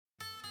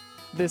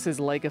This is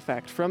Lake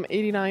Effect from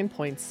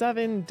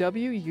 89.7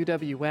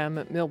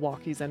 WUWM,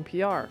 Milwaukee's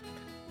NPR.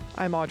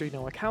 I'm Audrey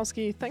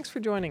Nowakowski. Thanks for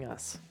joining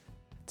us.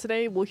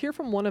 Today, we'll hear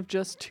from one of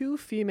just 2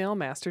 female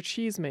master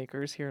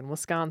cheesemakers here in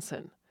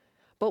Wisconsin.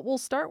 But we'll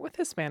start with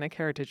Hispanic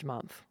Heritage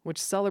Month, which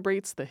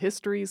celebrates the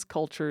histories,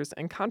 cultures,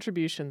 and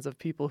contributions of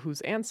people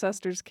whose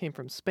ancestors came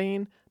from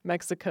Spain,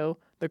 Mexico,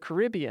 the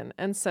Caribbean,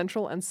 and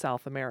Central and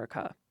South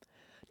America.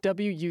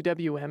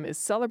 WUWM is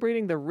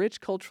celebrating the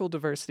rich cultural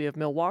diversity of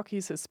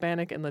Milwaukee's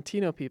Hispanic and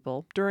Latino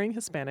people during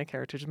Hispanic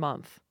Heritage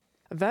Month.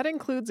 That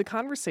includes a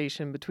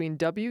conversation between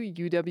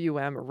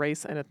WUWM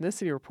race and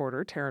ethnicity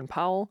reporter Taryn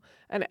Powell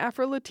and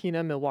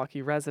Afro-Latina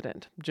Milwaukee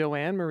resident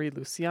Joanne Marie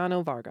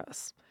Luciano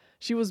Vargas.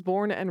 She was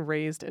born and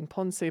raised in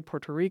Ponce,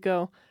 Puerto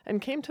Rico, and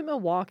came to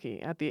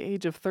Milwaukee at the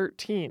age of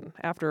 13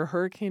 after a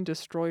hurricane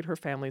destroyed her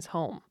family's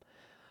home.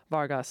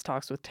 Vargas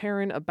talks with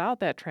Taryn about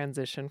that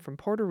transition from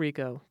Puerto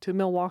Rico to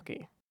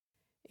Milwaukee.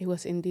 It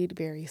was indeed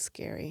very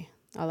scary.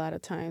 A lot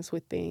of times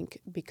we think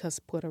because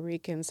Puerto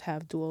Ricans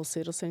have dual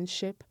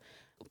citizenship,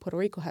 Puerto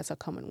Rico has a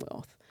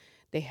commonwealth.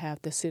 They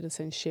have the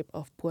citizenship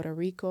of Puerto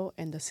Rico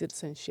and the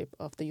citizenship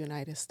of the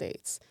United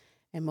States.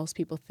 And most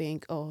people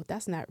think, oh,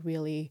 that's not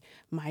really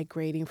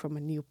migrating from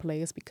a new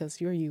place because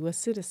you're a U.S.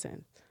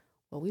 citizen.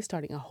 Well, we're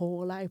starting a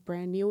whole life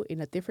brand new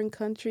in a different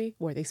country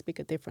where they speak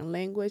a different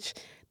language,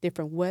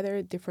 different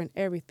weather, different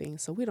everything.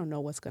 So we don't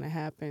know what's going to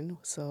happen.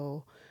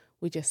 So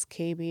we just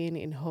came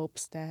in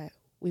hopes that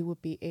we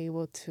would be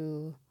able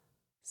to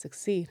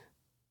succeed.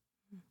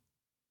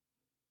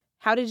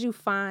 How did you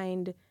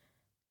find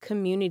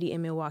community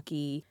in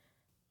Milwaukee?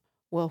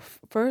 Well,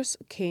 first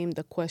came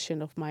the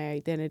question of my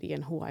identity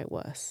and who I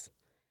was.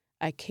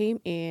 I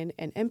came in,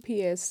 and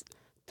MPS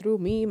threw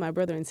me, my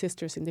brother and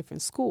sisters in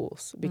different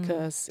schools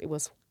because it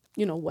was,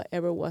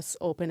 whatever was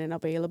open and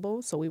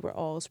available. So we were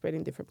all spread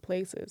in different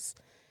places.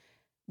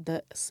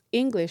 The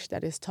English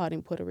that is taught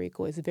in Puerto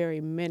Rico is very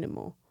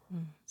minimal.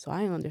 So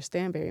I didn't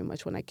understand very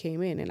much when I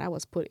came in, and I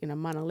was put in a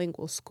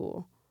monolingual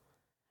school.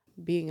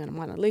 Being in a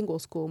monolingual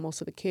school, most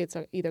of the kids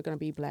are either going to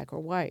be black or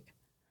white.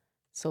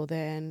 So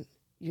then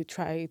you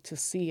try to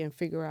see and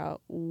figure out,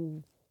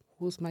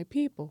 who's my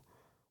people?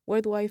 Where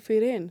do I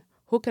fit in?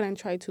 Who can I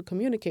try to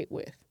communicate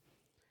with?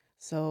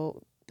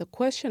 So the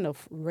question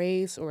of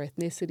race or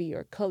ethnicity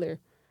or color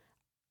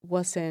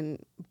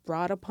wasn't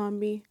brought upon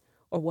me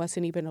or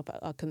wasn't even of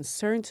a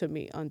concern to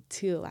me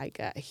until I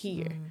got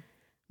here.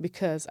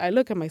 Because I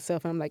look at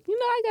myself and I'm like,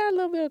 I got a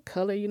little bit of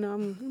color,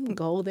 I'm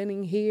golden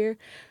in here,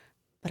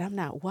 but I'm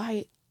not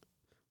white,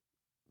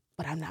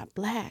 but I'm not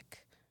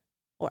black.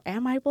 Or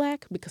am I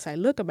black? Because I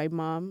look at my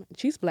mom,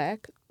 she's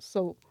black,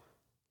 so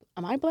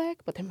am I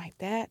black? But then my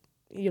dad,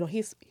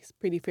 he's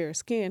pretty fair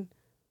skinned.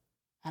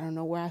 I don't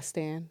know where I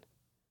stand.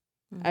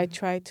 I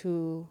try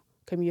to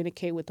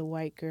communicate with the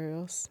white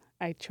girls.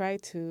 I try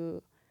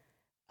to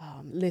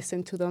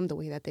listen to them the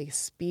way that they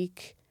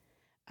speak.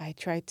 I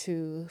tried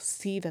to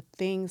see the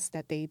things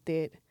that they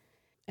did.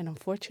 And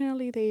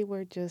unfortunately, they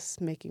were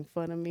just making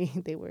fun of me.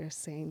 They were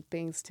saying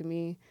things to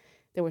me.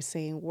 They were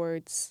saying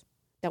words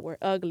that were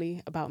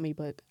ugly about me,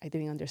 but I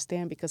didn't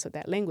understand because of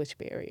that language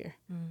barrier.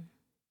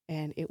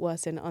 And it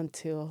wasn't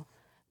until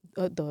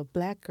the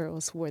black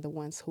girls were the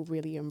ones who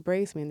really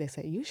embraced me. And they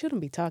said, you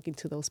shouldn't be talking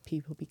to those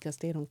people because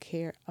they don't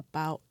care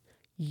about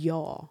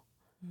y'all.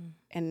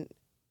 And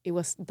it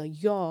was the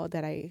y'all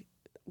that I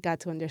got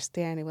to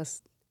understand. It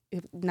was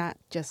not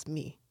just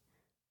me.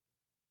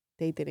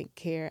 They didn't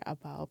care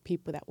about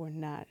people that were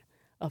not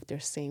of their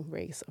same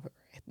race or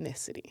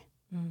ethnicity.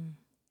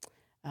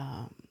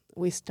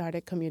 We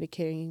started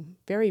communicating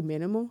very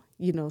minimal,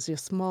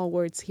 just small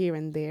words here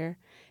and there,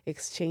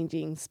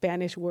 exchanging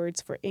Spanish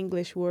words for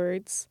English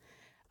words.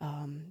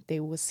 They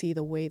would see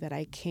the way that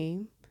I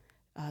came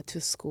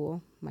to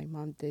school. My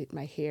mom did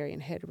my hair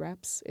in head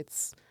wraps.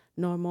 It's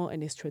normal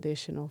and it's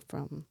traditional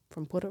from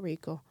Puerto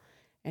Rico,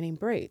 and in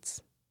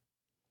braids.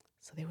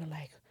 So they were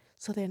like,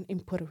 so then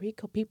in Puerto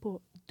Rico,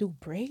 people do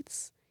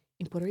braids?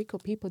 In Puerto Rico,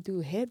 people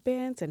do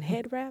headbands and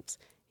head wraps?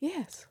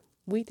 Yes,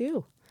 we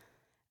do.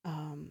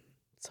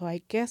 So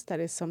I guess that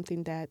is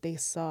something that they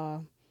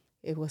saw.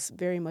 It was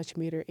very much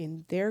mirrored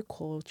in their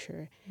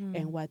culture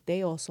and what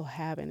they also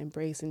have and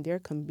embrace in their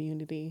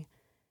community.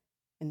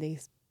 And they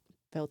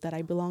felt that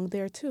I belonged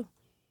there too.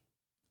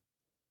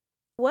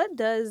 What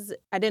does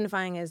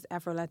identifying as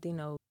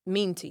Afro-Latino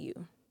mean to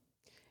you?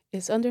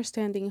 It's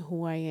understanding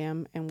who I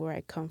am and where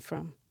I come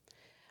from.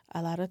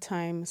 A lot of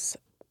times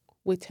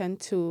we tend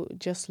to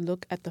just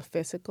look at the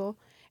physical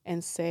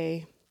and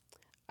say,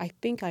 I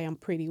think I am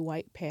pretty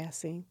white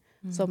passing.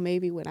 So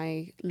maybe when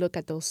I look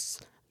at those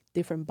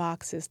different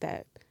boxes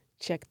that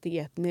check the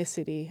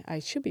ethnicity, I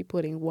should be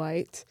putting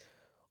white,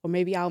 or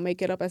maybe I'll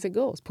make it up as it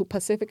goes. Put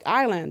Pacific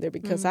Islander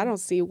because I don't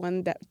see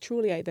one that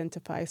truly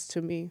identifies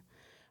to me.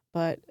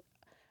 But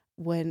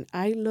when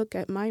I look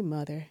at my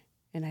mother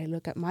and I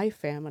look at my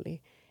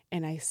family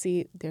and I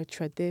see their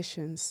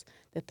traditions,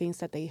 the things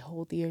that they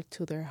hold dear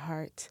to their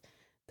heart,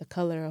 the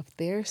color of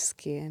their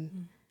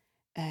skin,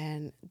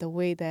 And the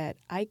way that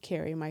I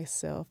carry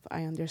myself,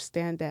 I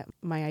understand that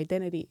my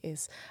identity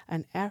is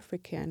an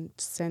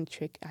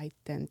African-centric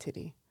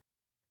identity.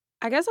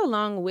 I guess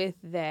along with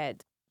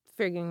that,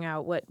 figuring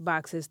out what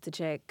boxes to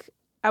check,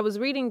 I was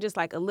reading just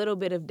like a little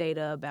bit of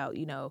data about,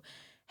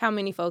 how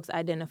many folks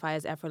identify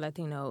as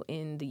Afro-Latino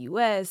in the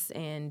US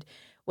and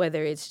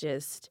whether it's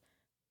just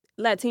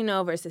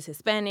Latino versus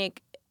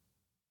Hispanic.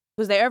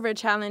 Was there ever a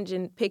challenge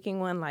in picking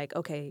one like,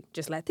 okay,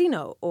 just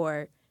Latino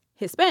or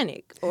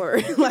Hispanic or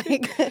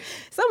like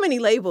so many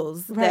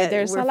labels Right, that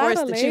there's we're a lot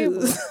forced of to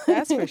labels, choose?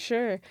 that's for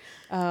sure.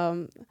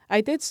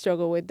 I did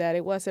struggle with that.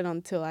 It wasn't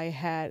until I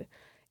had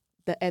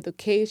the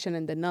education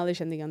and the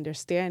knowledge and the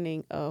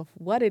understanding of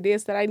what it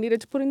is that I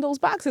needed to put in those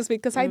boxes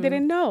because I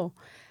didn't know.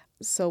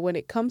 So when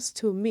it comes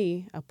to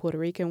me, a Puerto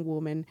Rican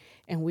woman,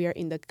 and we are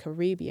in the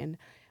Caribbean,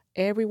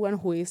 everyone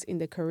who is in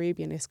the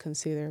Caribbean is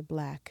considered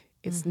Black.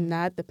 It's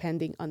not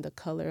depending on the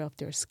color of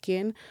their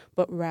skin,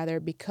 but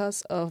rather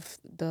because of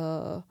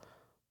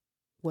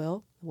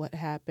what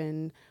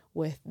happened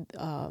with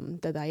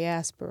the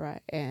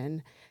diaspora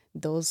and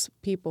those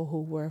people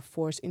who were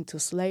forced into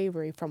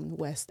slavery from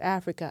West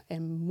Africa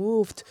and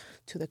moved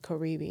to the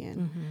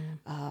Caribbean.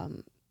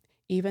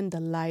 Even the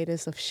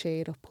lightest of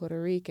shade of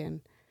Puerto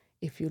Rican,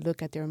 if you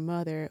look at their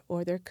mother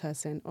or their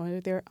cousin or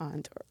their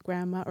aunt or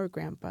grandma or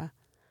grandpa,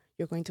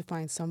 you're going to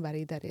find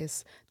somebody that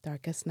is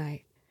dark as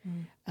night.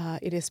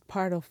 It is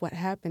part of what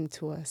happened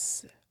to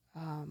us.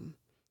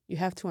 You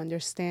have to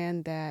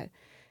understand that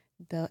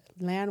the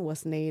land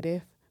was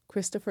native.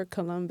 Christopher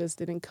Columbus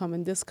didn't come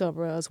and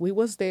discover us. We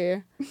was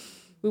there.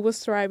 We was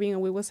thriving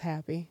and we was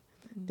happy.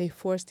 They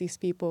forced these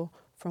people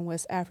from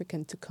West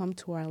Africa to come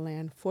to our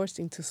land, forced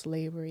into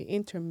slavery,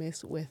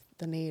 intermixed with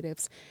the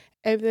natives,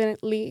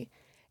 evidently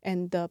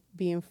end up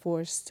being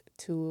forced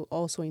to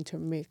also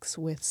intermix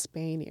with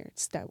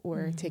Spaniards that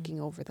were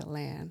taking over the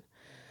land.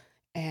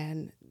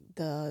 And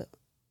the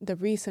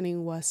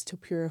reasoning was to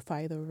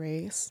purify the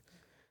race,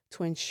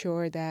 to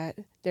ensure that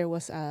there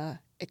was a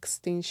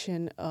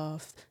extinction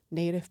of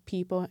Native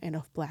people and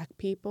of Black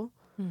people.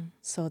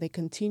 So they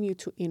continue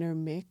to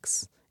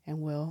intermix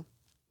and will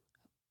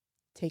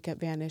take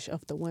advantage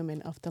of the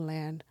women of the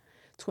land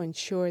to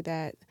ensure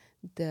that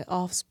the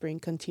offspring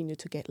continue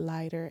to get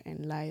lighter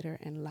and lighter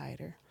and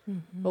lighter.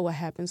 But what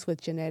happens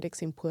with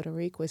genetics in Puerto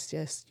Rico is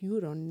just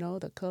you don't know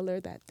the color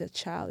that the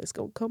child is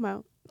going to come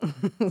out.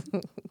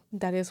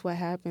 That is what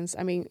happens.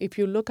 I mean, if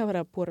you look at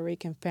a Puerto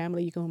Rican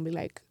family, you're going to be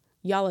like,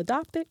 y'all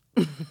adopted?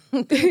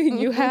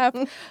 You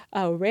have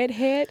a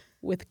redhead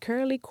with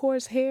curly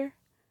coarse hair,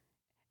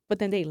 but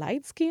then they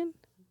light skin.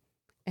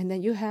 And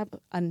then you have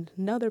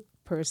another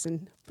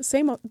person,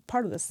 same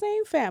part of the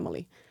same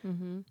family,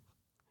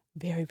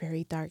 very,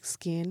 very dark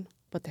skin,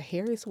 but the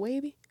hair is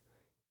wavy.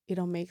 It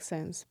don't make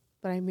sense.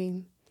 But I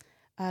mean,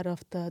 out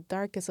of the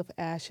darkest of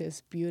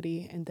ashes,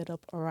 beauty ended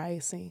up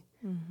arising.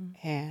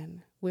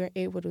 And we're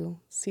able to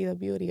see the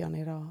beauty on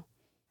it all.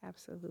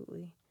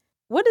 Absolutely.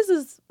 What does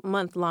this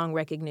month-long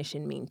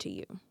recognition mean to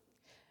you?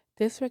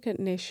 This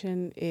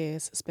recognition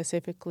is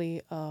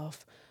specifically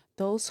of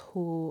those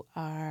who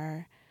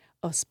are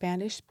of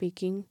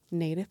Spanish-speaking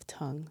native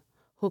tongue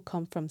who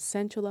come from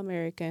Central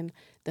America,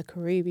 the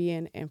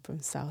Caribbean, and from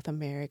South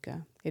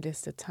America. It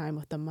is the time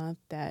of the month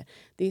that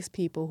these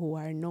people who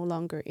are no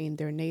longer in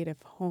their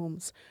native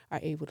homes are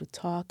able to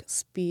talk,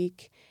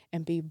 speak,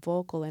 and be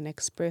vocal and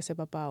expressive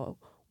about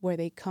where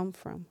they come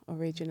from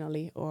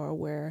originally or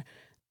where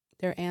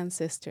their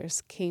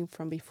ancestors came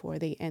from before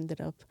they ended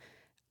up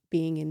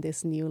being in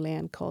this new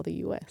land called the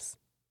U.S.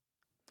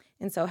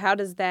 And so how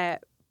does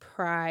that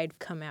pride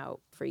come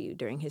out for you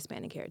during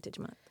Hispanic Heritage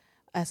Month?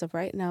 As of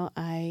right now,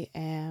 I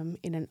am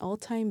in an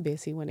all-time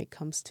busy when it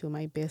comes to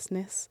my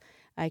business.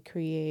 I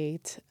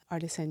create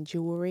artisan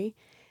jewelry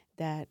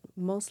that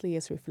mostly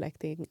is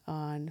reflecting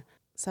on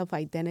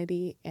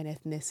self-identity and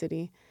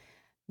ethnicity.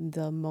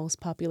 The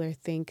most popular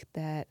thing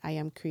that I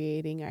am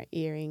creating are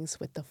earrings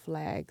with the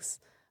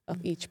flags of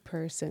each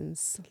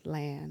person's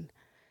land.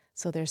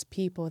 So there's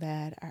people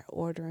that are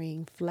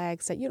ordering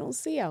flags that you don't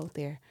see out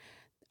there.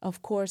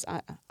 Of course,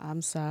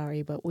 I'm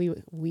sorry, but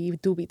we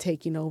do be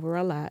taking over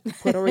a lot.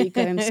 Puerto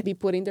Ricans be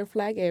putting their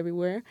flag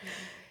everywhere.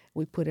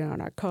 We put it on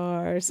our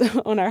cars,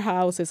 on our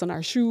houses, on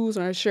our shoes,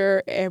 on our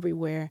shirt,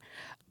 everywhere.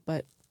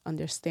 But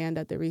understand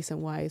that the reason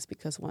why is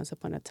because once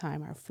upon a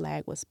time our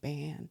flag was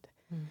banned.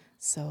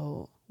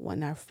 So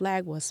when our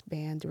flag was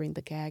banned during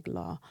the gag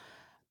law,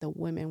 the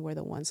women were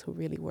the ones who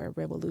really were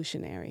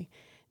revolutionary.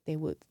 They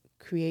would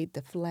create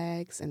the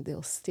flags and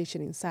they'll stitch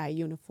it inside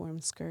uniform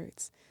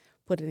skirts,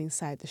 put it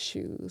inside the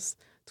shoes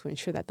to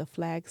ensure that the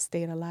flag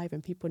stayed alive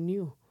and people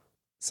knew.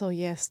 So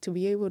yes, to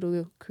be able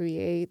to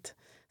create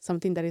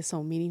something that is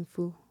so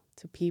meaningful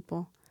to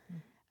people,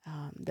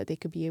 that they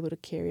could be able to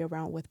carry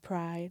around with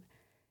pride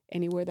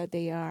anywhere that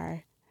they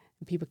are.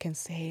 And people can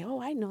say,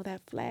 oh, I know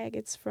that flag.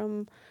 It's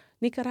from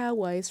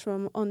Nicaragua. It's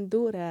from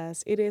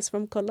Honduras. It is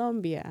from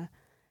Colombia.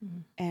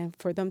 And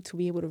for them to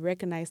be able to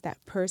recognize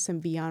that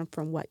person beyond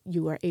from what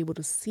you are able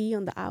to see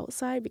on the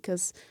outside,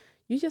 because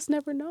you just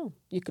never know.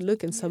 You could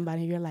look at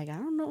somebody and you're like, I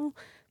don't know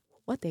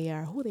what they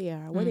are, who they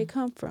are, where they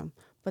come from.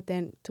 But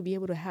then to be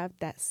able to have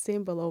that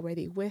symbol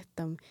already with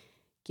them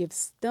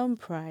gives them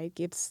pride,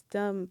 gives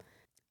them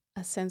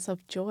a sense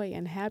of joy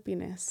and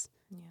happiness,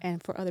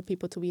 and for other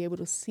people to be able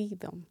to see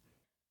them.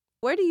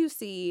 Where do you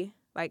see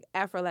like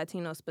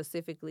Afro-Latino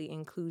specifically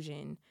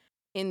inclusion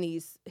in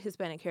these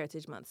Hispanic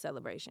Heritage Month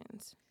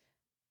celebrations?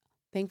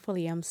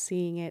 Thankfully, I'm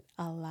seeing it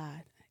a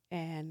lot,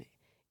 and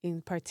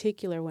in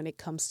particular when it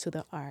comes to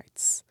the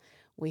arts.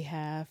 We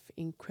have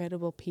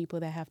incredible people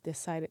that have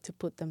decided to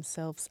put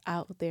themselves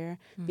out there,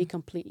 be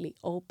completely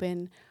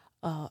open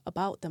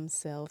about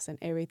themselves and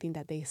everything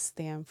that they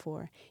stand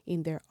for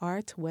in their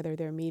art, whether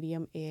their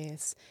medium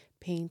is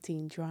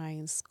painting,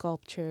 drawing,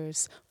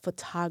 sculptures,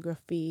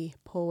 photography,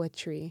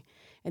 poetry.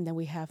 And then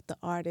we have the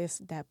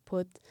artists that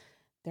put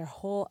their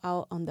whole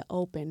out on the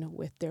open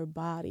with their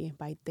body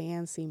by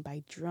dancing,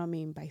 by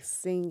drumming, by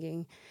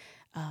singing.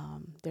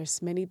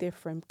 There's many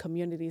different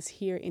communities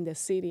here in the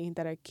city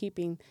that are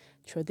keeping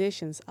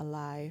traditions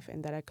alive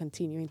and that are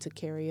continuing to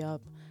carry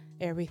up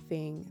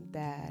everything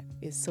that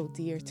is so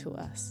dear to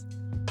us.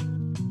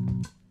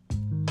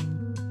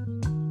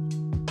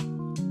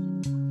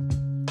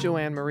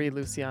 Joanne Marie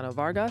Luciano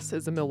Vargas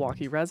is a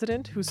Milwaukee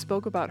resident who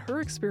spoke about her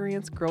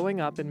experience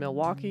growing up in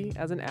Milwaukee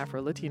as an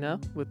Afro-Latina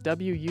with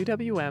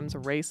WUWM's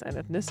race and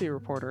ethnicity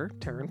reporter,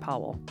 Taryn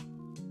Powell.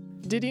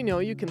 Did you know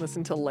you can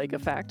listen to Lake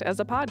Effect as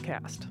a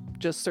podcast?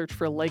 Just search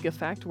for Lake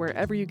Effect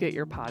wherever you get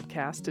your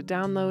podcast to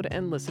download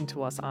and listen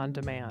to us on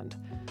demand.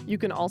 You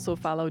can also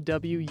follow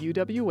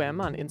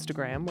WUWM on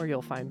Instagram, where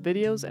you'll find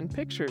videos and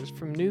pictures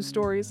from news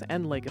stories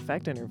and Lake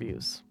Effect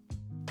interviews.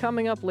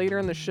 Coming up later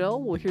in the show,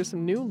 we'll hear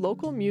some new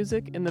local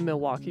music in the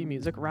Milwaukee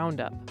Music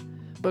Roundup.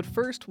 But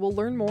first, we'll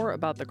learn more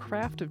about the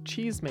craft of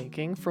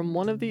cheesemaking from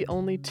one of the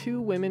only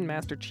 2 women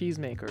master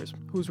cheesemakers,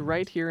 who's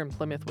right here in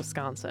Plymouth,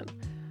 Wisconsin.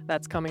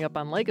 That's coming up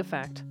on Lake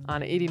Effect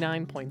on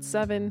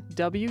 89.7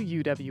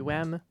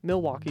 WUWM,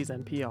 Milwaukee's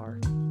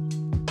NPR.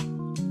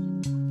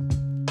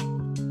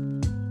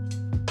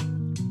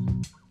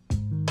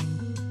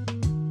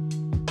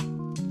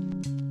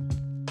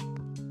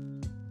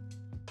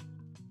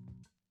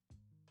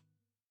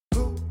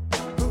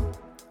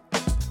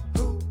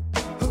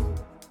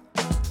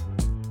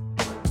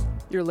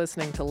 You're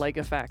listening to Lake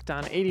Effect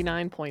on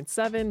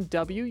 89.7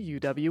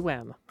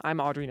 WUWM. I'm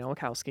Audrey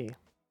Nowakowski.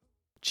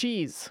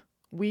 Cheese.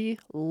 We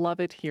love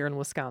it here in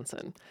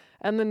Wisconsin.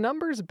 And the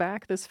numbers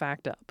back this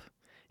fact up.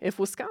 If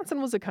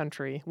Wisconsin was a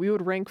country, we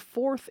would rank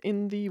 4th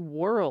in the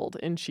world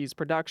in cheese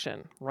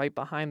production, right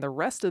behind the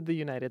rest of the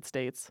United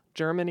States,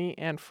 Germany,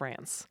 and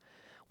France.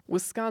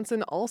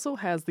 Wisconsin also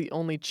has the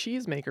only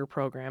cheesemaker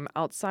program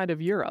outside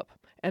of Europe,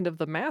 and of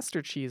the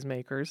master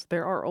cheesemakers,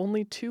 there are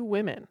only 2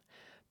 women.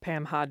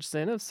 Pam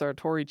Hodgson of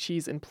Sartori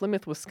Cheese in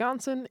Plymouth,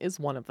 Wisconsin, is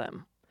one of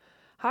them.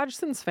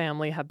 Hodgson's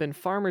family have been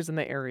farmers in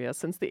the area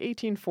since the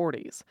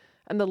 1840s,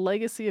 and the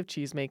legacy of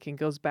cheesemaking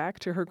goes back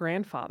to her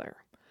grandfather.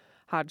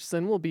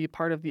 Hodgson will be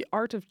part of the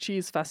Art of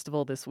Cheese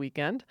Festival this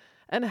weekend,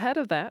 and ahead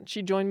of that,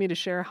 she joined me to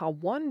share how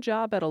one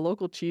job at a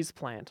local cheese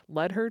plant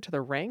led her to the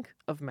rank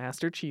of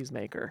master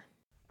cheesemaker.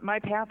 My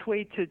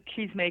pathway to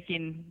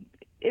cheesemaking,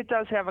 it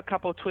does have a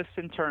couple twists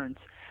and turns.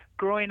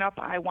 Growing up,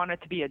 I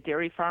wanted to be a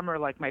dairy farmer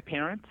like my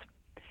parents.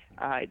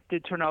 It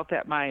did turn out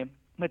that my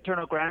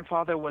maternal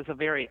grandfather was a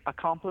very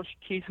accomplished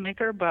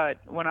cheesemaker, but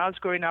when I was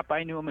growing up,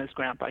 I knew him as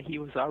Grandpa. He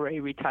was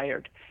already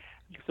retired.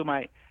 So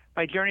my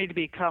journey to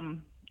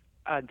become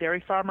a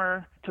dairy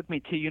farmer took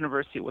me to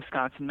University of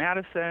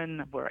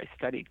Wisconsin-Madison, where I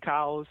studied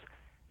cows.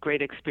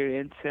 Great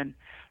experience. And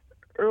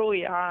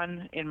early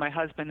on in my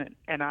husband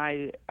and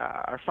I,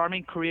 our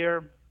farming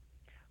career,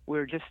 we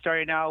were just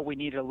starting out. We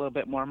needed a little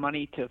bit more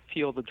money to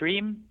fuel the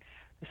dream.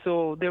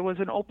 So there was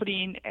an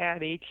opening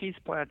at a cheese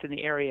plant in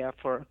the area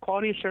for a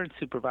quality assurance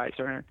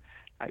supervisor. And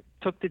I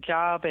took the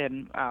job,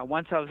 and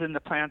once I was in the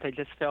plant, I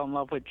just fell in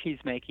love with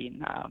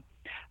cheesemaking.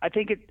 I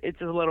think it's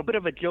a little bit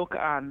of a joke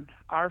on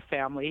our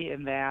family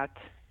in that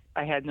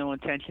I had no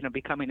intention of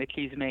becoming a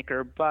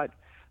cheesemaker, but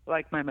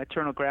like my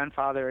maternal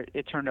grandfather,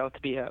 it turned out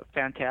to be a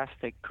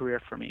fantastic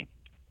career for me.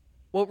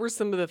 What were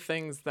some of the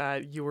things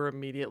that you were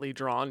immediately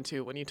drawn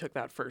to when you took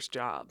that first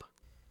job?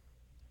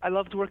 I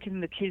loved working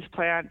in the cheese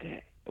plant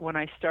when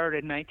I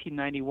started in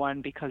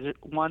 1991 because,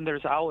 one,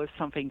 there's always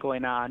something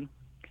going on.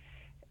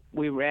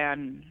 We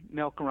ran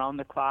milk around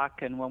the clock,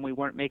 and when we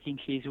weren't making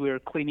cheese, we were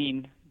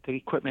cleaning the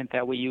equipment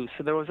that we used.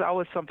 So there was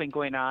always something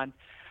going on.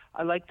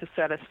 I liked the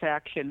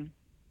satisfaction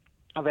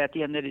of, at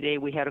the end of the day,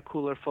 we had a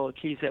cooler full of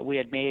cheese that we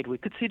had made. We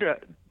could see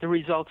the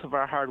results of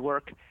our hard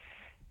work.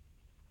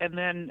 And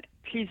then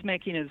cheese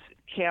making is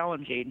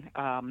challenging.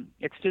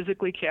 It's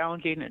physically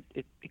challenging.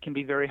 It can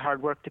be very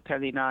hard work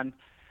depending on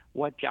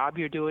what job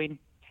you're doing.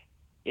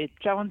 It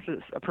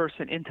challenges a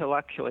person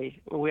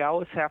intellectually. We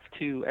always have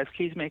to, as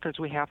cheesemakers,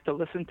 we have to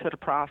listen to the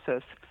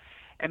process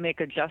and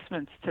make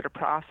adjustments to the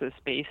process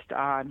based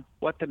on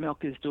what the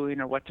milk is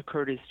doing or what the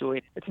curd is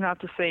doing. It's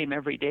not the same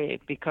every day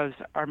because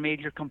our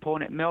major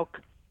component,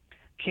 milk,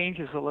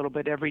 changes a little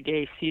bit every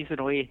day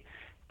seasonally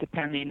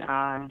depending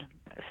on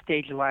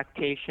stage of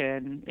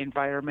lactation,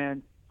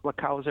 environment, what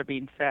cows are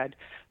being fed.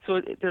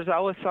 So there's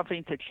always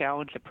something to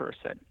challenge a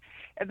person.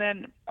 And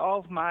then all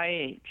of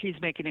my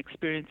cheesemaking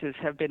experiences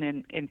have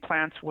been in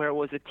plants where it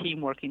was a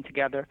team working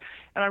together.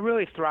 And I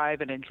really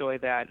thrive and enjoy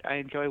that. I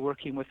enjoy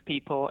working with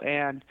people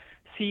and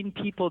seeing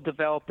people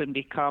develop and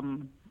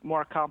become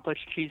more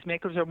accomplished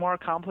cheesemakers or more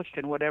accomplished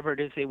in whatever it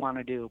is they want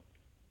to do.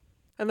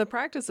 And the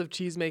practice of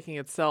cheesemaking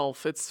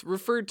itself, it's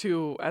referred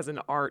to as an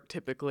art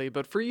typically,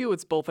 but for you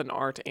it's both an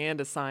art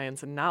and a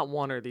science and not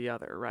one or the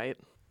other, right?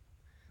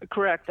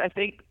 Correct. I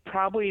think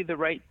probably the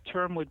right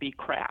term would be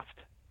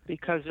craft,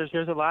 because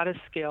there's a lot of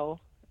skill,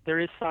 there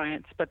is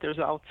science, but there's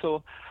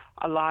also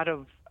a lot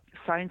of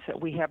science that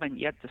we haven't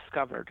yet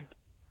discovered.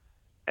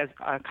 As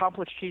an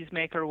accomplished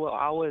cheesemaker will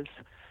always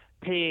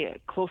pay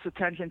close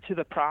attention to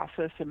the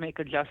process and make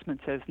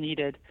adjustments as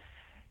needed.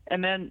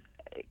 And then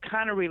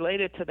kind of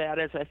related to that,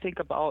 as I think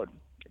about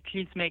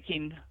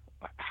cheesemaking,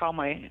 how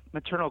my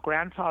maternal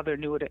grandfather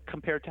knew it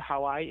compared to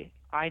how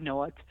I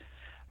know it,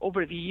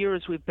 over the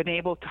years we've been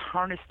able to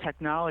harness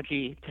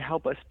technology to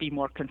help us be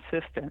more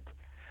consistent.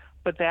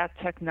 But that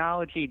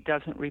technology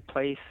doesn't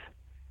replace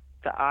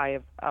the eye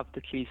of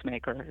the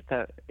cheesemaker.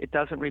 It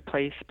doesn't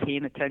replace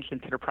paying attention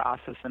to the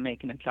process and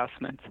making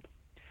adjustments.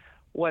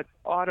 What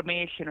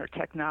automation or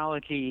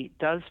technology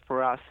does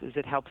for us is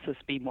it helps us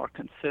be more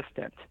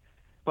consistent.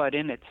 But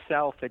in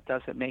itself, it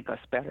doesn't make us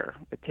better.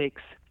 It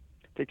takes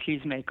the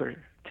cheesemaker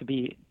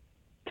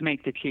to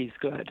make the cheese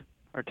good,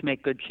 or to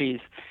make good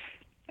cheese.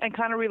 And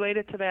kind of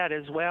related to that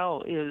as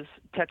well is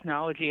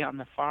technology on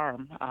the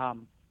farm.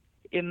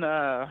 In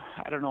the,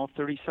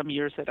 30-some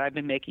years that I've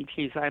been making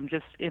cheese, I'm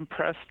just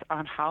impressed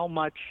on how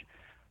much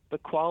the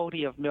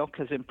quality of milk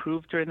has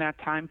improved during that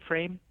time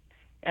frame.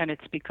 And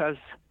it's because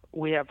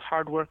we have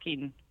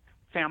hardworking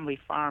family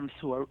farms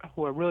who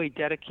are really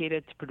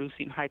dedicated to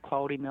producing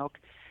high-quality milk.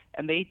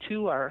 And they,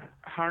 too, are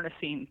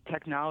harnessing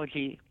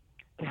technology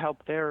to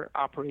help their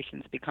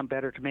operations become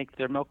better, to make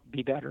their milk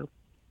be better.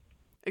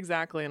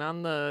 Exactly. And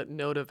on the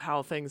note of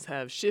how things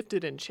have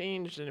shifted and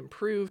changed and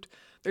improved,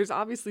 there's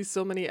obviously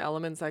so many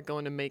elements that go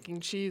into making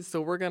cheese. So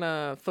we're going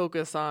to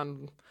focus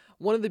on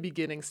one of the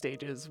beginning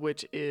stages,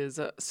 which is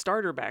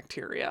starter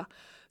bacteria.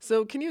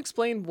 So can you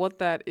explain what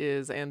that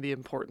is and the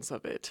importance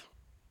of it?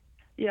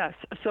 Yes.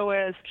 So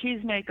as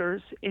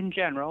cheesemakers in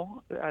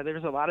general,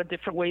 there's a lot of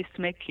different ways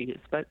to make cheese.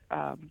 But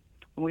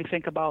when we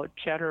think about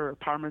cheddar or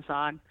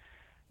Parmesan,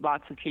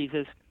 lots of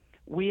cheeses,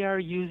 we are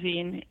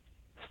using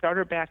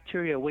starter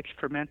bacteria which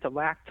ferment the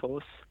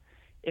lactose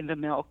in the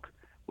milk,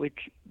 which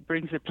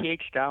brings the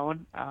pH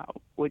down,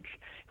 which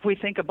if we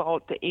think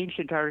about the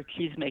ancient art of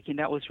cheese making,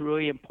 that was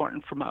really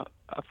important from a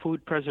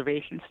food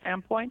preservation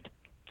standpoint.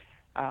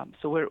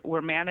 So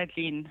we're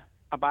managing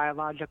a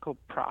biological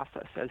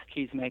process as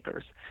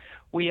cheesemakers.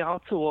 We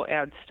also will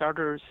add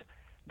starters.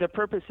 The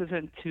purpose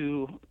isn't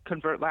to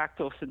convert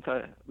lactose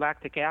into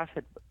lactic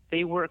acid.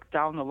 They work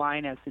down the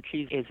line as the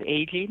cheese is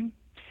aging,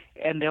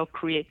 and they'll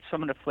create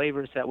some of the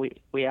flavors that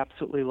we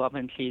absolutely love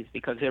in cheese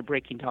because they're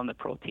breaking down the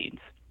proteins.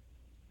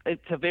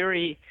 It's a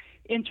very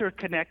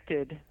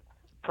interconnected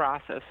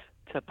process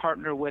to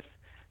partner with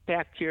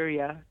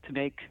bacteria to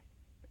make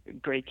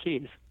great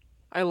cheese.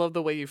 I love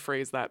the way you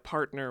phrase that,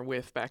 partner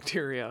with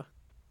bacteria.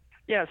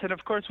 Yes, and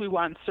of course we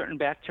want certain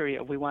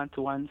bacteria. We want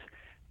the ones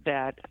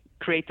that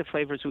create the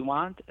flavors we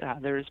want.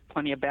 There's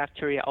plenty of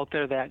bacteria out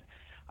there that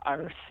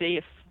are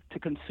safe to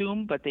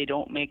consume, but they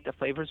don't make the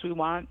flavors we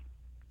want.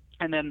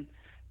 And then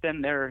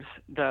there's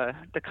the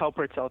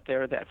culprits out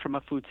there that from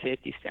a food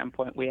safety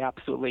standpoint, we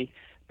absolutely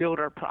build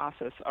our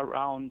process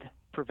around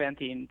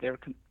preventing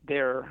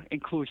their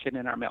inclusion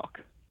in our milk.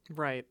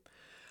 Right.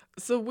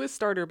 So with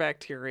starter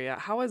bacteria,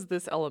 how has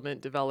this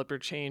element developed or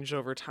changed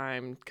over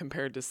time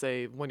compared to,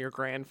 say, when your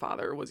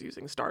grandfather was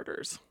using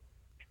starters?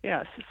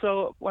 Yes.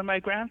 So when my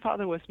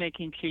grandfather was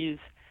making cheese,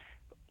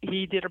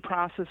 he did a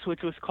process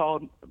which was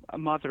called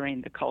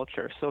mothering the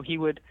culture. So he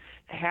would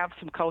have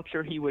some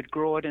culture, he would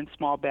grow it in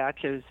small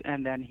batches,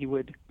 and then he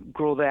would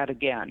grow that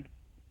again.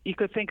 You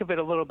could think of it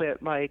a little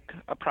bit like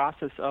a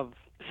process of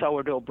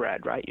sourdough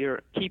bread, right?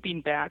 You're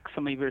keeping back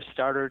some of your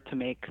starter to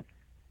make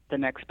the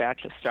next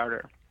batch of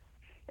starter.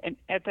 And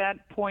at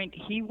that point,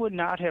 he would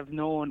not have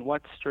known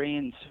what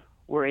strains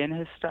were in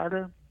his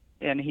starter,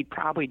 and he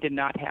probably did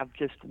not have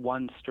just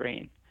one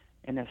strain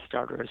in his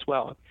starter as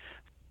well.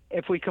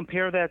 If we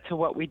compare that to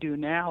what we do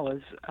now,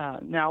 is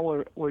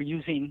now we're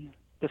using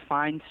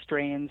defined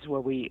strains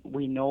where we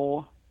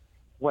know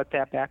what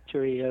that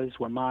bacteria is.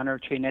 We're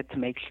monitoring it to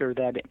make sure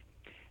that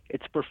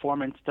its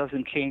performance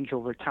doesn't change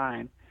over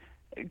time.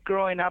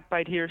 Growing up,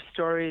 I'd hear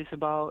stories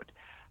about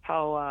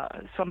how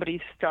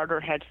somebody's starter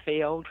had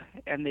failed,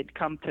 and they'd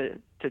come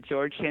to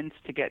George Hintz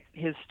to get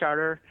his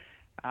starter,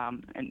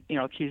 and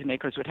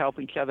cheesemakers would help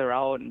each other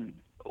out. And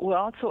we'll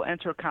also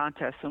enter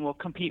contests, and we'll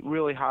compete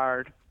really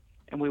hard,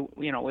 and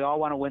we all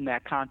want to win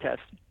that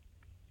contest.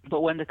 But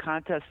when the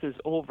contest is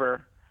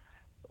over,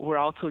 we're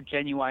also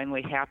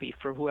genuinely happy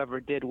for whoever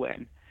did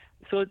win.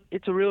 So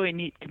it's a really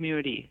neat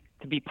community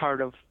to be part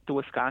of the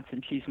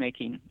Wisconsin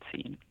cheesemaking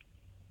scene.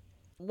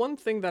 One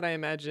thing that I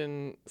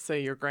imagine,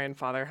 say, your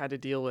grandfather had to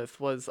deal with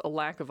was a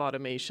lack of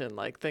automation,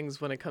 like things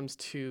when it comes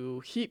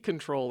to heat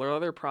control or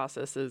other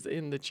processes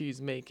in the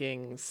cheese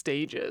making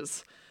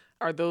stages.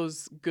 Are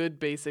those good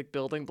basic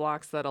building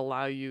blocks that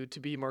allow you to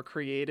be more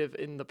creative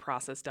in the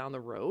process down the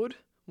road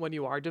when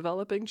you are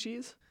developing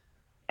cheese?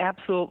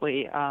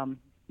 Absolutely.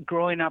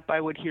 Growing up,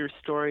 I would hear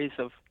stories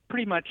of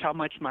pretty much how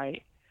much my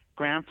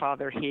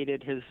grandfather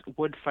hated his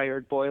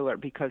wood-fired boiler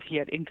because he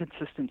had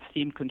inconsistent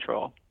steam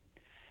control.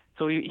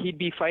 So he'd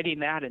be fighting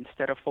that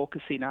instead of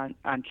focusing on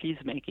cheese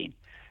making.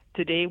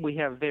 Today we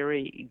have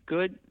very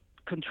good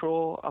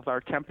control of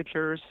our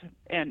temperatures,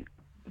 and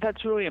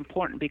that's really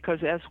important because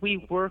as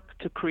we work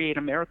to create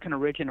American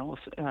originals,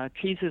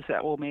 cheeses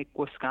that will make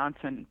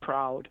Wisconsin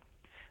proud,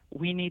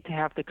 we need to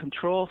have the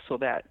control so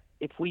that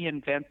if we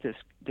invent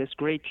this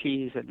great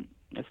cheese and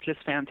it's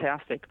just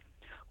fantastic,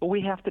 well,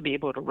 we have to be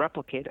able to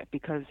replicate it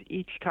because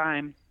each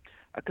time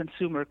a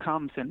consumer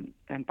comes and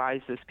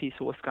buys this piece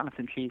of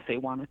Wisconsin cheese, they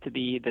want it to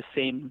be the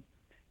same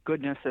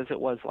goodness as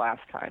it was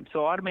last time.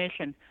 So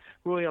automation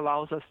really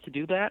allows us to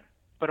do that,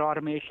 but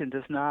automation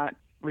does not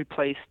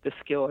replace the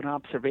skill and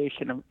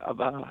observation of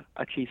a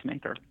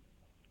cheesemaker.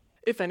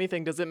 If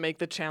anything, does it make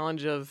the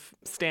challenge of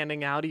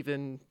standing out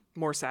even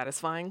more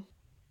satisfying?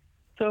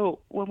 So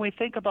when we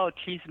think about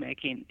cheese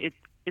making, it's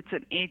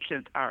an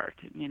ancient art.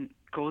 I mean,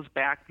 it goes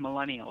back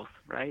millennials,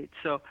 right?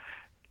 So,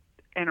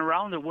 and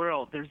around the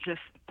world, there's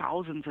just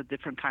thousands of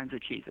different kinds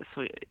of cheeses.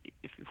 So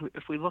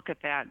if we look at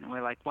that and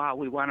we're like, wow,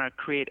 we want to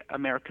create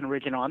American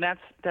original, and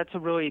that's a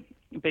really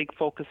big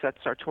focus at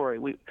Sartori.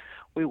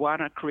 We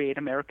want to create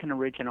American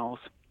originals.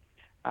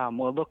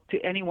 We'll look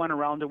to anyone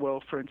around the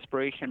world for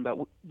inspiration,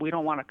 but we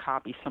don't want to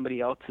copy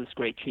somebody else's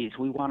great cheese.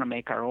 We want to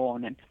make our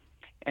own,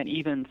 and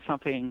even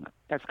something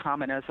as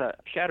common as a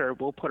cheddar,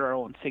 we'll put our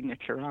own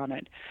signature on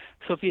it.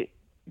 So if you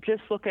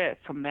just look at it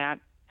from that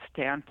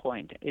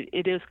standpoint,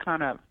 it is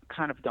kind of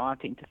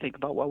daunting to think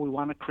about, well, we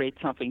want to create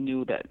something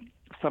new that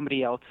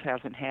somebody else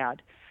hasn't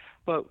had.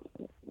 But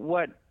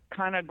what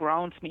kind of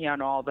grounds me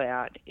on all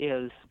that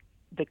is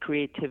the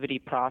creativity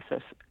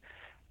process.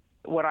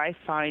 What I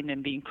find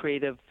in being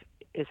creative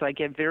is I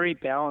get very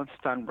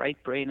balanced on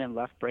right brain and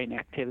left brain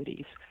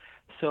activities.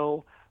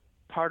 So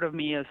part of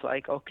me is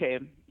like, okay,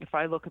 if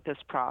I look at this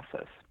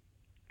process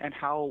and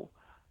how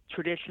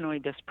traditionally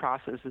this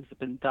process has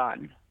been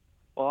done,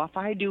 well, if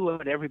I do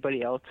what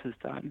everybody else has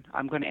done,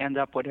 I'm going to end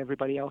up what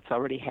everybody else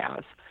already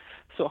has.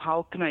 So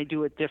how can I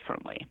do it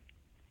differently?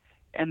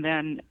 And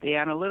then the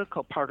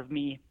analytical part of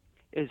me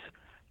is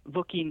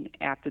looking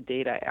at the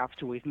data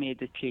after we've made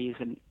the cheese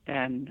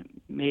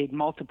and made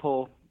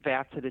multiple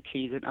vats of the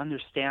cheese and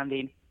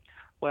understanding,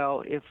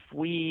 well, if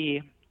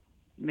we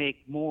make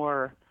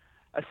more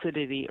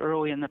acidity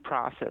early in the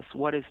process,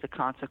 what is the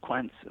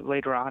consequence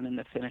later on in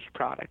the finished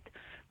product?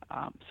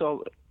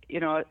 So,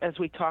 as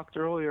we talked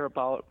earlier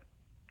about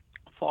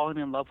falling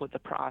in love with the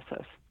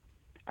process,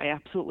 I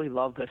absolutely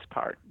love this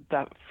part,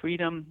 the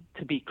freedom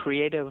to be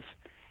creative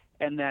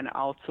and then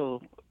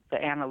also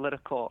the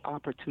analytical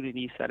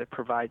opportunities that it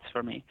provides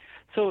for me.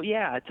 So,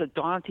 yeah, it's a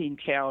daunting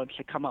challenge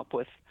to come up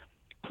with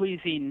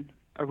pleasing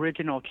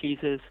original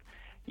cheeses,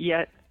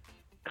 yet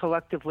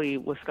collectively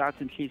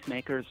Wisconsin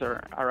cheesemakers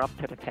are up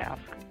to the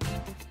task.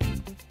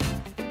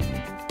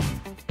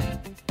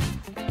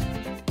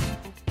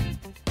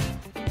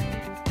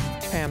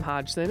 Pam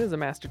Hodgson is a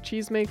master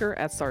cheesemaker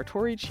at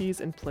Sartori Cheese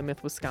in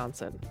Plymouth,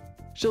 Wisconsin.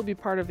 She'll be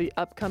part of the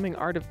upcoming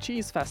Art of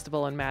Cheese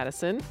Festival in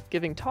Madison,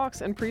 giving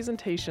talks and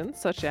presentations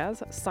such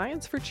as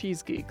Science for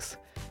Cheese Geeks.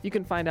 You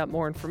can find out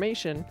more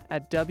information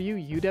at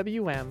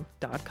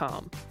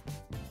wuwm.com.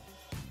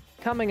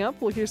 Coming up,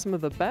 we'll hear some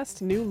of the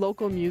best new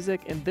local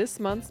music in this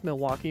month's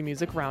Milwaukee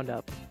Music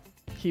Roundup.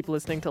 Keep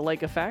listening to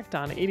Lake Effect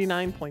on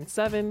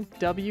 89.7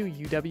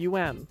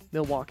 WUWM,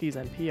 Milwaukee's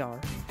NPR.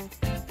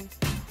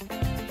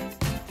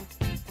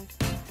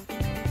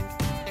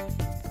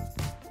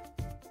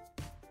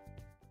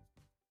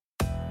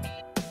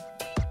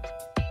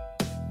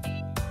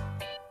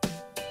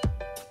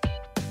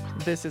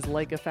 This is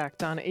Lake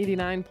Effect on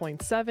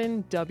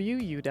 89.7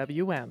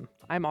 WUWM.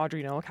 I'm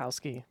Audrey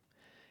Nowakowski.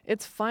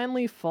 It's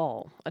finally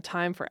fall, a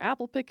time for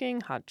apple picking,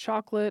 hot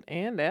chocolate,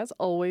 and as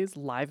always,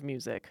 live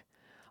music.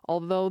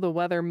 Although the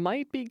weather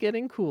might be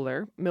getting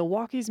cooler,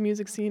 Milwaukee's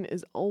music scene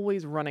is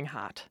always running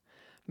hot.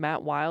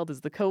 Matt Wild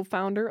is the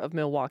co-founder of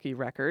Milwaukee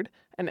Record,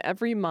 and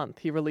every month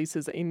he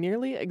releases a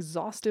nearly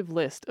exhaustive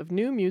list of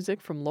new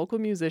music from local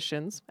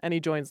musicians, and he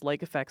joins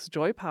Lake Effect's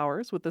Joy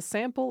Powers with a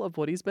sample of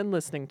what he's been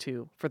listening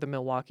to for the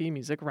Milwaukee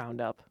Music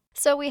Roundup.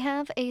 So we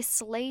have a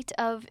slate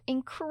of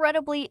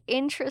incredibly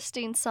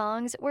interesting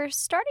songs. We're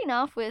starting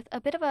off with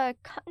a bit of a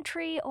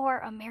country or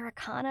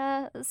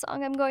Americana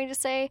song, I'm going to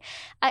say.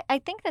 I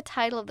think the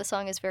title of the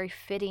song is very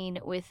fitting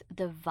with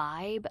the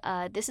vibe.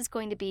 This is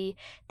going to be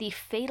The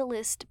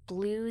Fatalist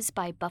Blues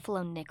by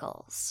Buffalo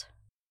Nichols.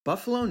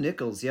 Buffalo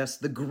Nichols, yes.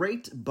 The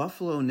great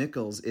Buffalo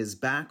Nichols is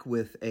back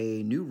with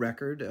a new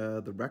record.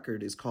 The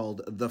record is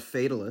called The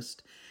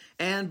Fatalist.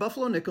 And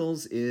Buffalo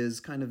Nichols is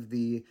kind of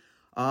the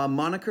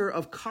moniker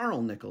of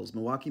Carl Nichols,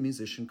 Milwaukee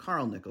musician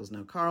Carl Nichols.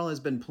 Now, Carl has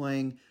been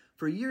playing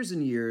for years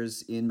and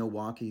years in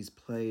Milwaukee. He's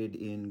played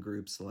in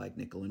groups like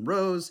Nickel and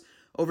Rose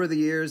over the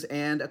years,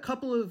 and a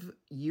couple of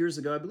years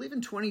ago, I believe in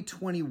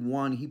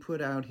 2021, he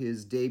put out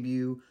his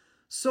debut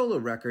solo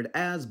record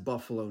as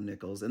Buffalo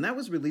Nichols, and that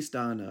was released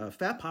on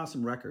Fat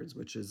Possum Records,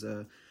 which is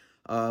a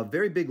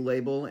very big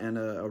label and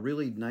a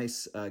really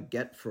nice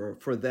get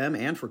for them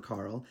and for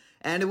Carl.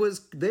 And it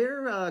was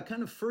their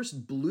kind of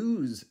first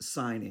blues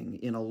signing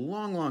in a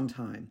long, long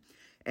time.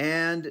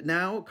 And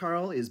now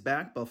Carl is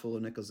back. Buffalo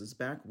Nichols is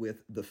back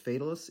with The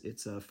Fatalists.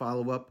 It's a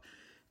follow-up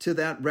to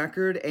that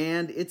record,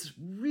 and it's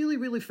really,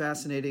 really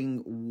fascinating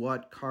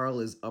what Carl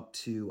is up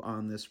to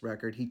on this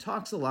record. He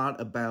talks a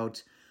lot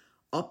about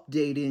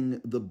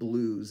updating the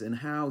blues and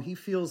how he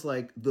feels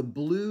like the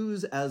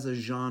blues as a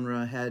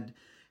genre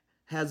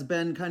has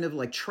been kind of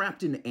like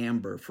trapped in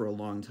amber for a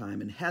long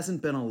time and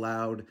hasn't been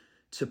allowed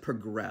to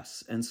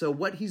progress. And so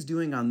what he's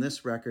doing on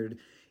this record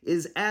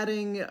is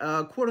adding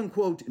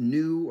quote-unquote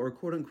new or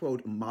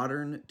quote-unquote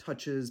modern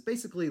touches,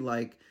 basically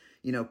like,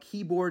 you know,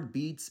 keyboard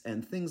beats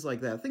and things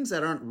like that, things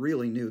that aren't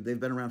really new. They've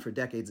been around for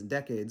decades and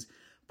decades,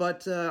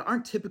 but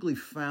aren't typically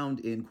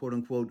found in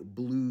quote-unquote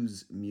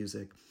blues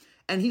music.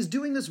 And he's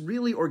doing this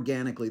really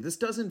organically. This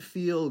doesn't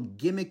feel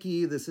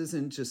gimmicky. This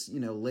isn't just, you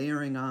know,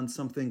 layering on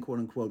something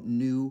quote-unquote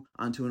new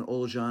onto an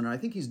old genre. I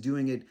think he's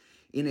doing it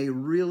in a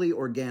really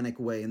organic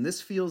way. And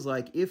this feels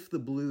like if the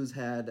blues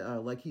had,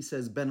 like he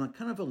says, been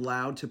kind of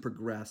allowed to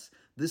progress,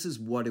 this is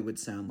what it would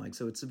sound like.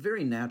 So it's a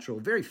very natural,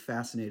 very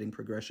fascinating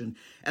progression.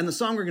 And the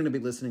song we're going to be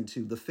listening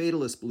to, The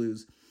Fatalist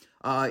Blues,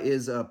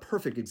 is a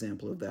perfect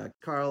example of that.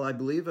 Carl, I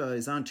believe,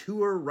 is on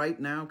tour right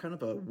now, kind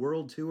of a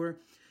world tour.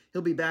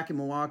 He'll be back in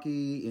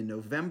Milwaukee in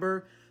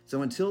November.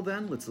 So until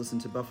then, let's listen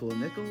to Buffalo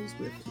Nichols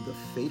with The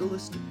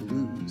Fatalist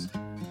Blues.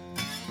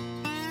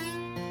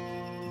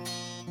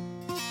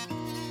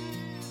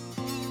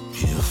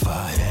 If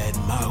I had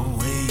my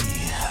way,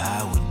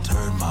 I would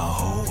turn my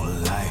whole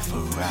life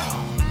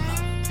around.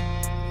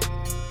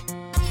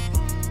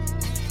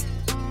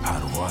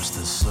 I'd watch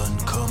the sun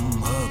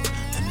come up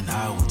and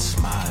I would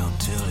smile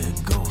till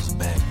it goes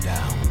back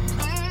down.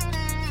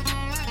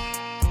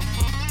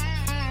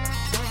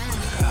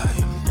 But I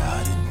am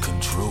not in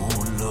control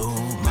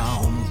of my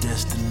own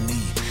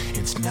destiny.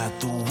 It's not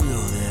the will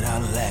that I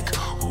lack,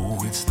 oh,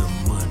 it's the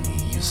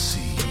money you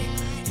see.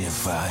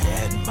 If I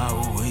had my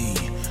way,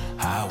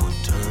 I would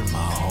turn my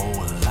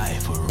whole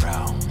life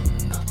around.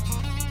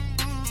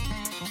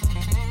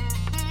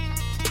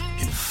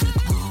 If it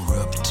were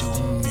up to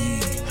me,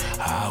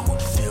 I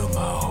would fill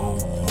my whole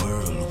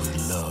world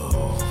with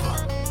love.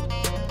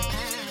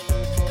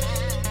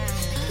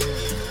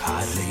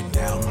 I'd lay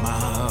down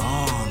my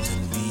arms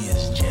and be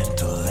as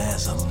gentle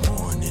as a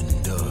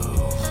morning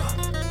dove.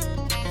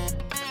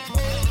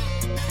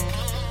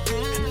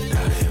 And I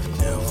have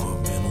never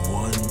been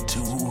one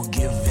to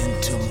give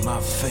in to my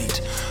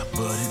fate,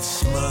 but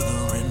it's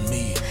smothering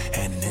me,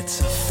 and it's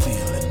a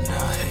feeling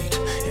I hate.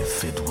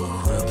 If it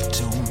were up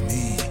to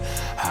me,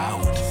 I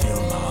would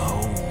fill my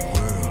whole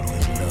world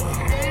with love.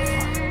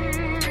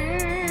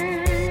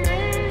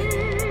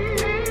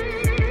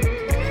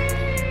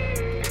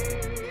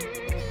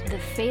 The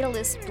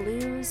Fatalist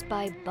Blues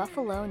by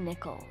Buffalo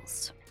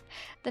Nichols.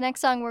 The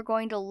next song we're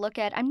going to look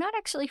at, I'm not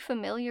actually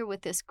familiar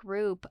with this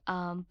group,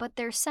 but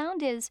their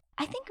sound is,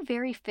 I think,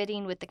 very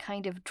fitting with the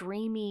kind of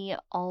dreamy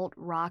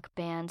alt-rock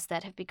bands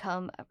that have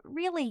become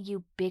really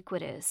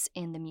ubiquitous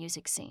in the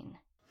music scene.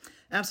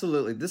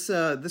 Absolutely.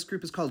 This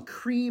group is called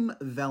Cream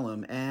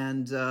Vellum,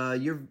 and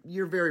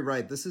you're very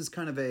right. This is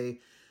kind of a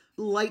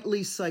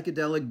lightly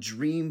psychedelic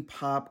dream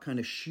pop kind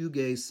of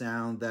shoegaze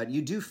sound that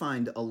you do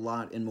find a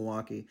lot in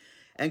Milwaukee.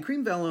 And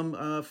Cream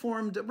Vellum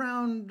formed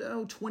around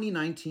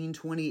 2019,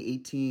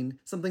 2018,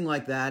 something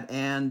like that.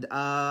 And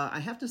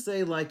I have to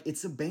say, like,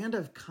 it's a band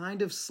I've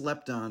kind of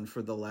slept on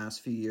for the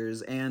last few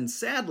years. And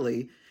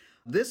sadly,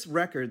 this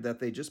record that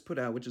they just put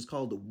out, which is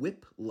called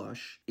Whip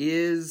Lush,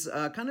 is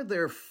kind of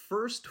their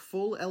first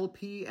full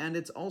LP, and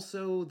it's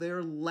also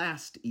their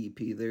last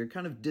EP. They're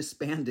kind of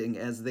disbanding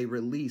as they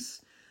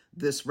release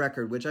this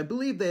record, which I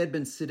believe they had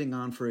been sitting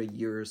on for a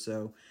year or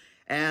so.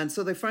 And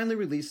so they finally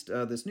released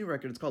this new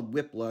record. It's called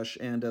Whiplash,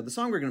 and the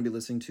song we're going to be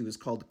listening to is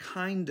called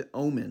Kind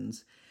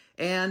Omens.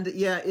 And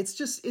yeah, it's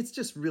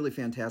just really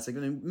fantastic,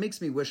 and it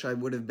makes me wish I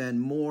would have been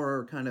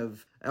more kind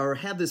of, or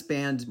had this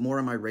band more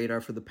on my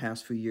radar for the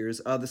past few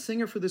years. The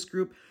singer for this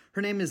group,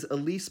 her name is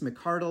Elise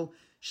McCardle.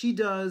 She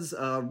does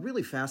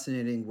really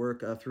fascinating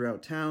work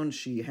throughout town.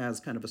 She has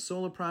kind of a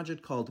solo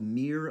project called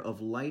Mirror of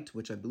Light,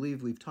 which I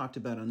believe we've talked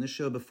about on this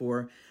show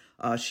before.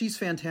 She's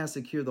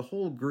fantastic here. The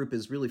whole group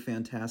is really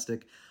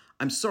fantastic.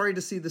 I'm sorry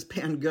to see this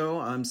band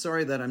go. I'm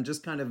sorry that I'm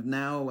just kind of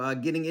now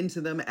getting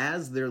into them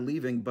as they're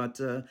leaving, but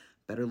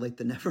better late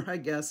than never, I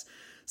guess.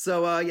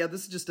 So yeah,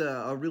 this is just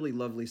a really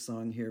lovely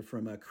song here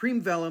from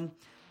Cream Vellum.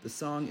 The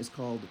song is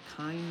called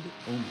Kind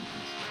Omens.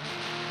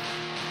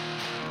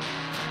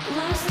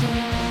 Lost in the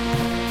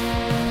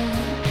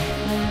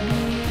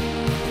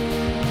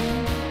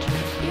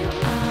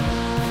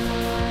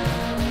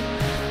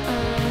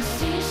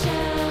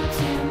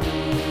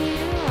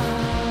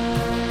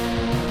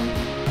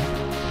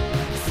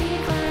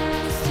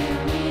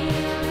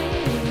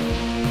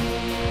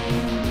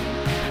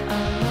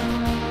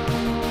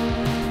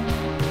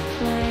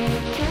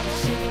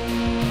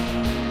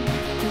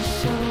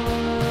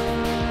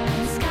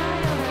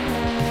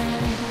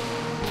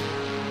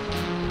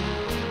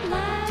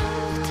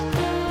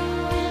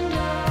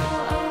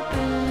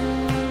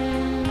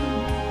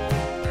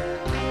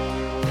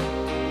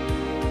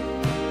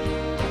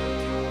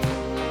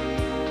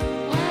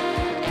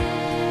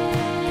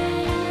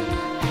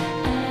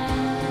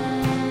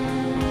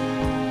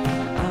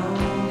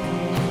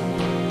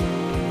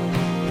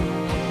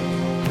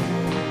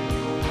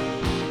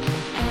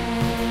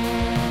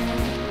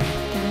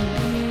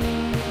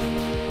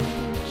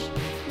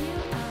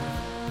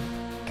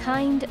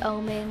Kind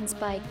Omens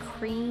by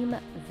Cream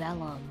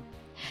Vellum.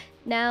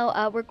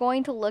 Now, we're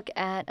going to look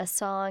at a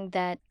song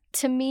that,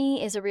 to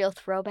me, is a real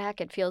throwback.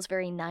 It feels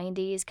very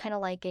 90s, kind of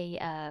like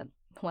a,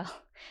 well,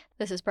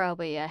 this is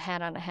probably a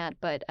hat on a hat,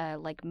 but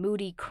like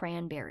Moody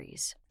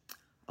Cranberries.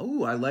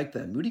 Oh, I like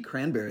that. Moody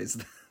Cranberries.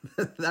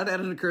 That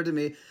hadn't occurred to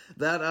me.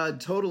 That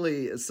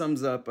totally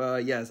sums up,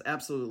 yes,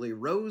 absolutely,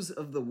 Rose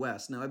of the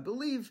West. Now, I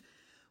believe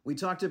I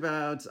talked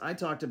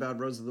about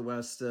Rose of the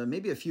West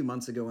maybe a few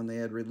months ago when they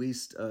had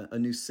released a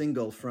new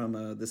single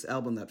from this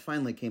album that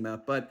finally came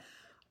out. But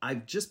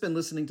I've just been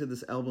listening to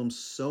this album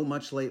so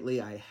much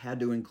lately, I had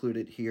to include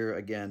it here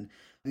again.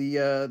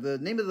 The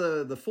name of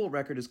the full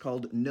record is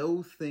called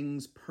No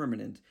Things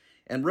Permanent.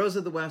 And Rose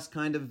of the West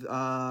kind of,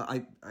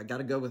 I got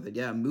to go with it.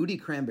 Yeah, Moody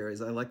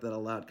Cranberries. I like that a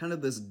lot. Kind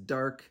of this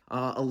dark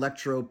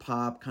electro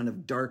pop, kind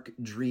of dark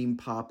dream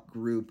pop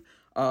group,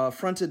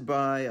 fronted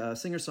by a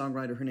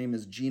singer-songwriter. Her name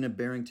is Gina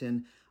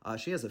Barrington.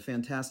 She has a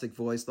fantastic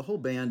voice. The whole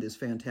band is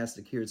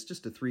fantastic here. It's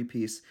just a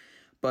three-piece.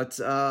 But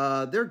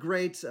they're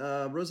great.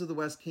 Rose of the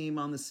West came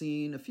on the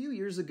scene a few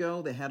years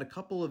ago. They had a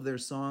couple of their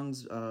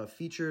songs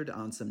featured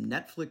on some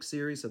Netflix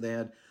series, so they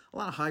had a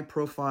lot of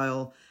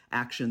high-profile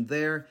action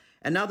there.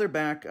 And now they're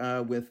back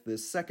with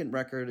this second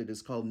record. It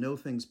is called No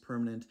Things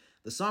Permanent.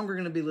 The song we're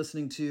going to be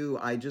listening to,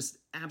 I just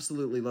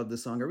absolutely love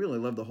this song. I really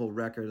love the whole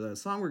record. The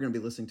song we're going to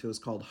be listening to is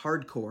called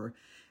Hardcore.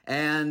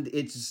 And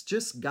it's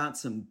just got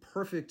some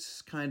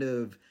perfect kind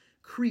of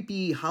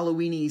creepy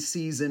Halloween-y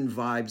season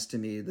vibes to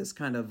me. This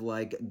kind of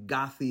like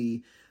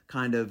gothy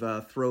kind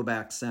of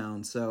throwback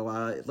sound. So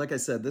like I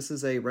said, this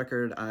is a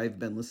record I've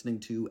been listening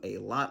to a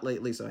lot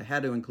lately, so I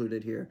had to include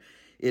it here.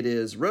 It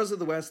is Rose of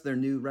the West. Their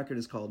new record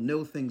is called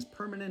No Things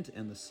Permanent,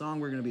 and the song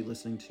we're going to be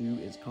listening to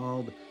is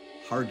called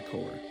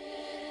Hardcore.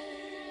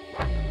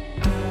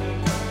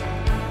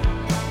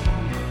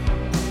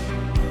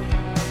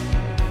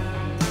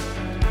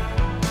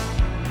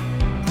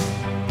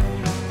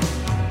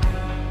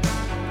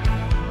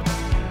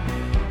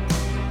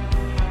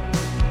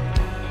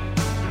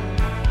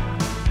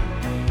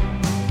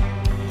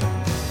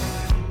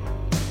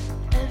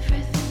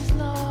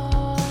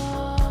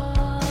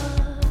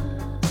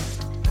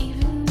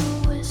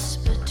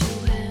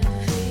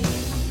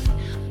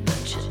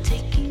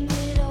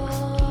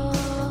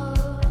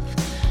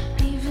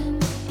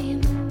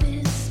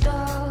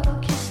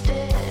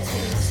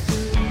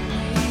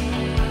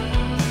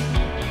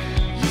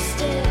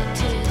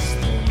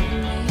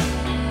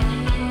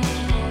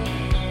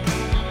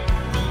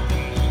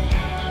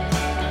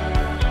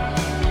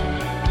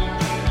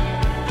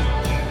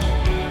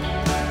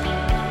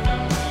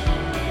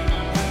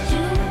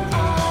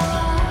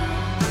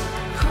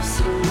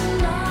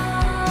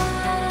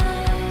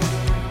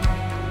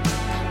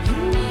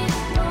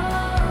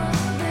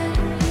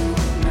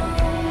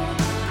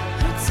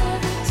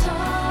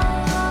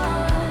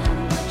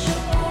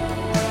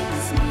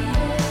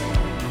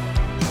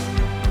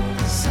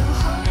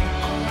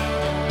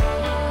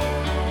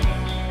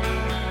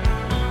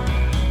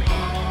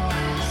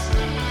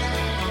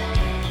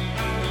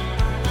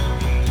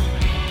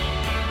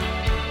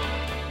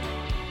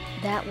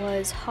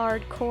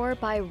 Hardcore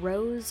by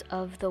Rose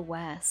of the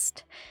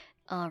West.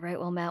 All right,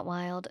 well, Matt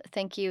Wild,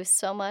 thank you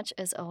so much,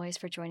 as always,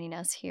 for joining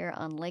us here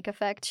on Lake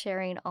Effect,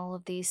 sharing all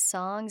of these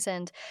songs,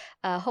 and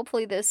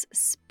hopefully this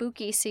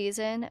spooky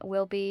season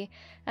will be,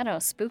 I don't know,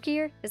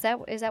 spookier? Is that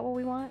what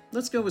we want?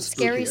 Let's go with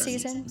scary spookier.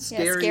 Season?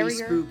 Scary, yeah,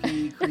 scarier.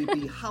 Spooky,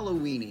 creepy,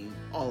 Halloween-y,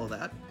 all of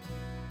that.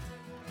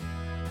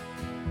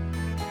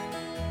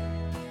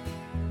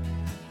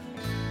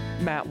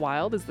 Matt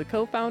Wild is the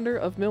co-founder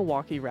of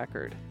Milwaukee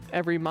Record.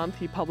 Every month,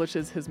 he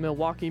publishes his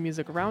Milwaukee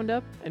Music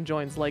Roundup and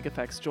joins Lake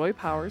Effect's Joy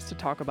Powers to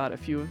talk about a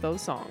few of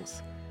those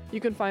songs. You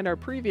can find our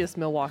previous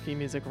Milwaukee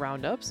Music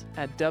Roundups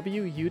at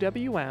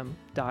wuwm.com.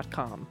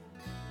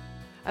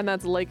 And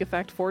that's Lake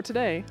Effect for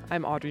today.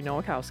 I'm Audrey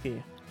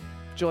Nowakowski.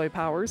 Joy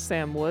Powers,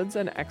 Sam Woods,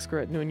 and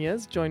Excret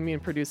Nunez join me in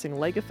producing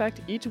Lake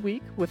Effect each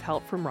week with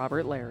help from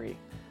Robert Larry.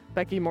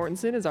 Becky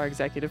Mortensen is our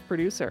executive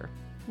producer.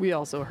 We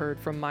also heard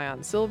from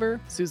Mayan Silver,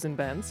 Susan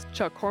Benz,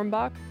 Chuck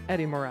Hornbach,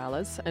 Eddie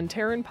Morales, and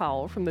Taryn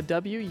Powell from the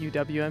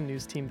WUWM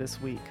News team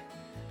this week.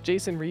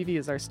 Jason Reevy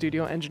is our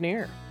studio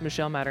engineer.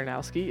 Michelle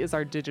Maternowski is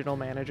our digital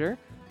manager.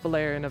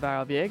 Valeria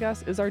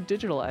Navarro-Villegas is our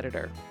digital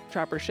editor.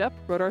 Trapper Shep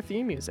wrote our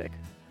theme music.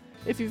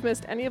 If you've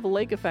missed any of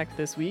Lake Effect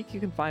this week, you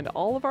can find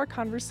all of our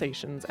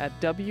conversations at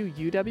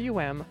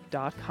wuwm.com.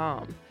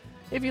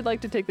 If you'd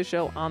like to take the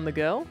show on the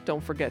go,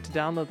 don't forget to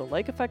download the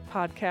Lake Effect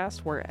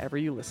podcast wherever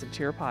you listen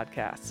to your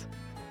podcasts.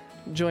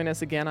 Join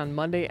us again on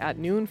Monday at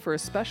noon for a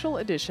special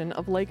edition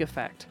of Lake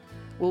Effect.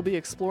 We'll be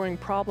exploring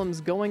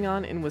problems going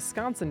on in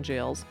Wisconsin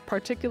jails,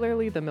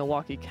 particularly the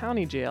Milwaukee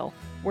County Jail,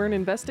 where an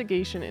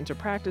investigation into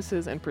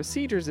practices and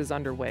procedures is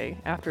underway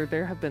after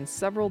there have been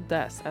several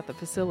deaths at the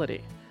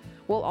facility.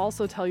 We'll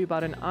also tell you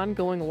about an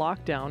ongoing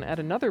lockdown at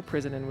another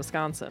prison in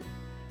Wisconsin.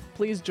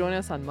 Please join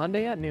us on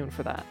Monday at noon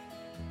for that.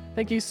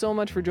 Thank you so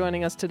much for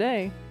joining us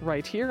today,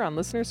 right here on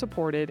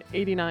listener-supported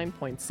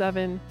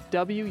 89.7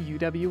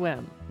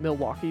 WUWM,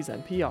 Milwaukee's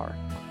NPR.